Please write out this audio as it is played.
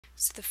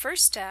So the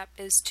first step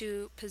is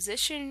to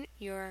position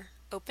your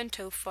open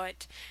toe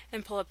foot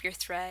and pull up your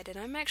thread. And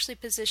I'm actually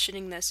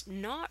positioning this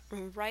not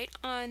right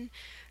on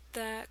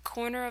the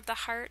corner of the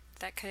heart,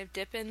 that kind of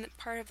dip in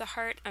part of the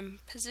heart. I'm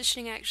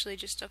positioning actually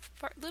just a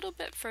little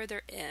bit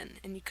further in,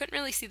 and you couldn't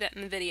really see that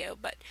in the video,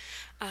 but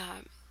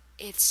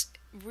it's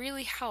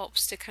really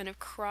helps to kind of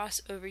cross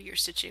over your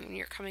stitching when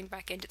you're coming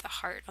back into the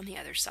heart on the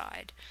other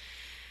side.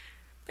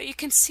 But you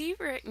can see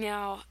right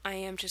now I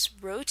am just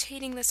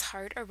rotating this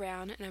heart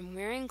around, and I'm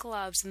wearing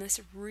gloves, and this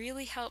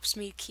really helps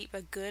me keep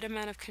a good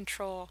amount of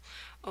control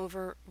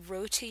over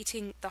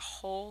rotating the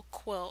whole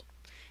quilt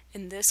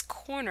in this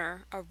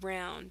corner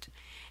around.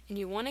 And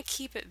you want to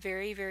keep it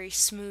very, very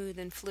smooth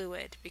and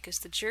fluid, because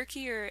the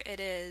jerkier it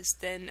is,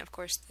 then of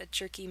course the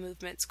jerky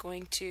movement's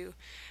going to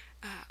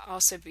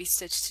also be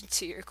stitched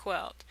into your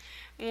quilt.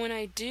 When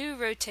I do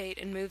rotate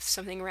and move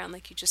something around,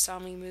 like you just saw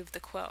me move the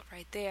quilt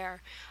right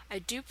there, I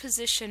do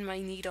position my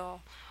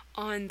needle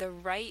on the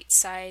right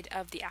side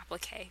of the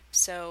applique,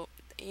 so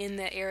in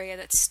the area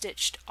that's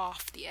stitched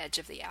off the edge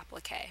of the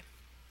applique.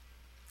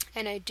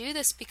 And I do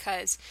this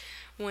because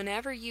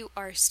whenever you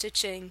are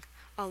stitching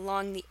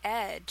along the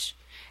edge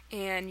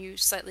and you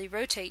slightly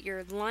rotate,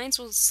 your lines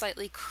will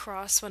slightly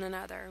cross one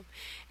another.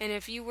 And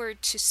if you were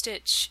to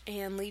stitch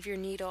and leave your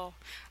needle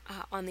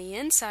on the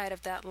inside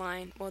of that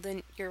line, well,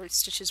 then your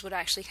stitches would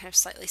actually kind of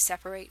slightly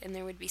separate and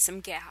there would be some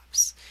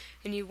gaps.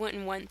 And you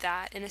wouldn't want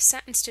that. In a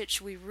satin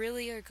stitch, we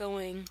really are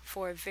going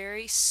for a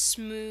very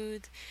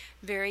smooth,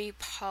 very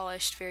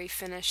polished, very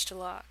finished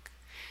look.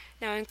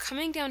 Now I'm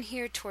coming down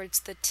here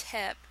towards the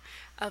tip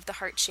of the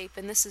heart shape,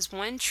 and this is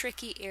one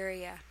tricky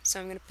area. So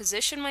I'm going to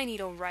position my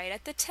needle right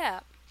at the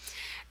tip,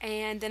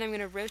 and then I'm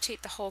going to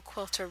rotate the whole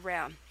quilt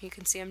around. You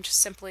can see I'm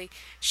just simply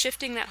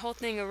shifting that whole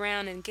thing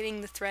around and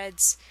getting the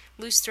threads,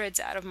 loose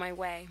threads, out of my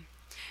way.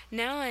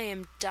 Now I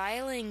am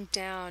dialing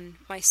down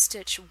my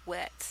stitch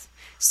width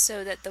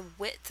so that the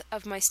width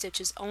of my stitch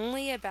is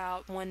only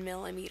about 1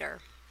 millimeter.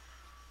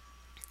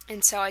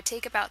 And so I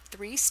take about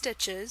 3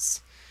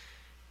 stitches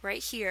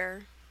right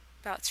here,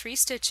 about 3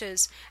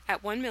 stitches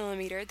at 1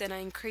 millimeter, then I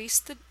increase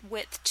the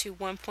width to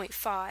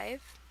 1.5,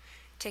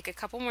 take a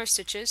couple more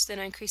stitches, then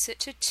I increase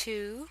it to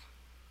 2,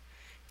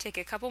 take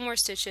a couple more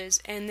stitches,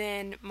 and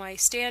then my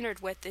standard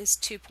width is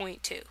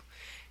 2.2.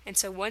 And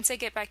so once I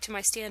get back to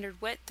my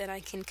standard width, then I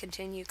can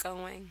continue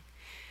going.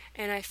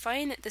 And I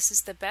find that this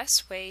is the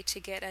best way to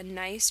get a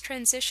nice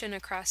transition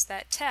across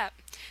that tip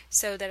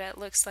so that it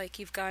looks like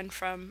you've gone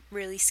from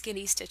really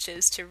skinny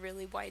stitches to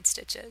really wide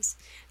stitches.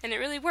 And it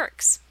really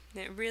works.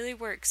 It really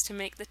works to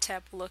make the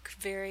tip look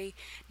very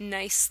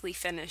nicely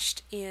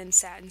finished in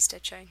satin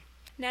stitching.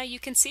 Now you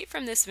can see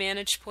from this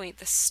vantage point,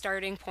 the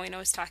starting point I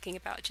was talking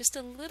about, just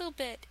a little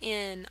bit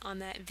in on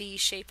that V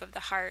shape of the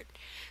heart.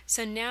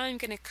 So now I'm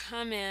going to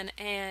come in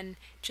and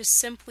just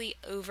simply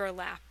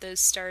overlap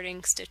those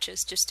starting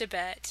stitches just a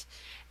bit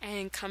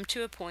and come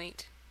to a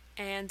point,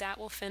 and that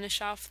will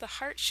finish off the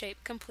heart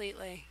shape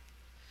completely.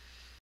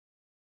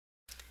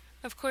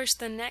 Of course,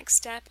 the next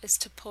step is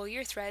to pull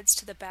your threads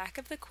to the back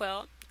of the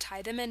quilt,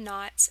 tie them in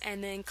knots,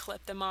 and then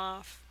clip them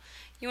off.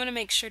 You want to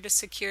make sure to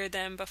secure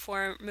them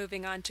before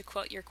moving on to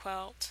quilt your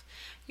quilt.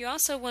 You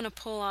also want to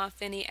pull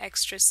off any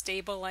extra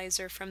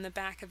stabilizer from the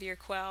back of your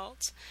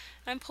quilt.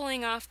 I'm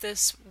pulling off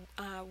this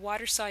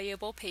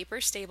water-soluble paper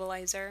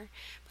stabilizer,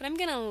 but I'm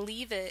going to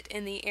leave it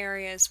in the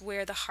areas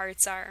where the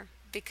hearts are,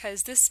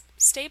 because this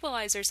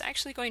stabilizer is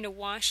actually going to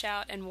wash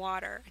out in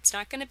water. It's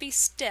not going to be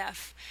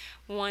stiff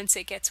once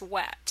it gets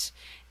wet,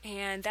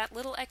 and that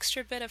little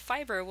extra bit of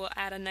fiber will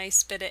add a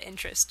nice bit of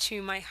interest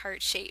to my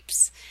heart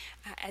shapes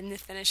and the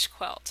finished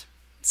quilt.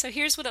 So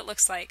here's what it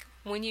looks like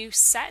when you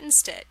satin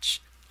stitch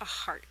a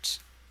heart.